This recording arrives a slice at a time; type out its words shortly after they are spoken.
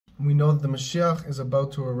We know that the Mashiach is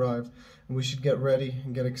about to arrive, and we should get ready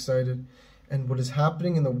and get excited. And what is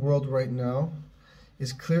happening in the world right now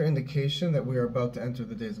is clear indication that we are about to enter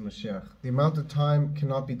the days of Mashiach. The amount of time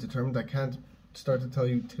cannot be determined. I can't start to tell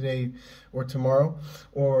you today or tomorrow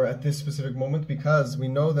or at this specific moment, because we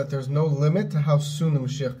know that there's no limit to how soon the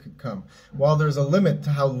Mashiach could come. While there's a limit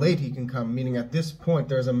to how late he can come, meaning at this point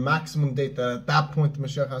there's a maximum date that at that point the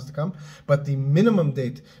Mashiach has to come, but the minimum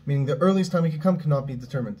date, meaning the earliest time he could come, cannot be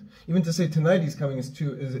determined. Even to say tonight he's coming is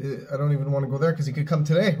I don't even want to go there, because he could come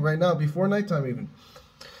today, right now, before nighttime even.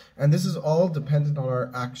 And this is all dependent on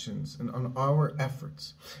our actions and on our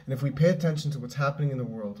efforts. And if we pay attention to what's happening in the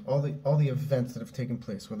world, all the events that have taken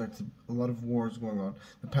place, whether it's a lot of wars going on,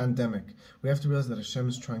 the pandemic, we have to realize that Hashem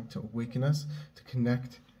is trying to awaken us to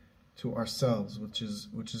connect to ourselves, which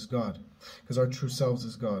is God. Because our true selves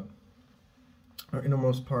is God. Our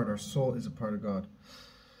innermost part, our soul, is a part of God.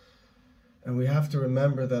 And we have to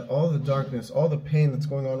remember that all the darkness, all the pain that's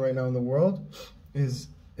going on right now in the world is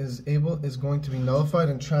going to be nullified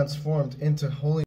and transformed into holy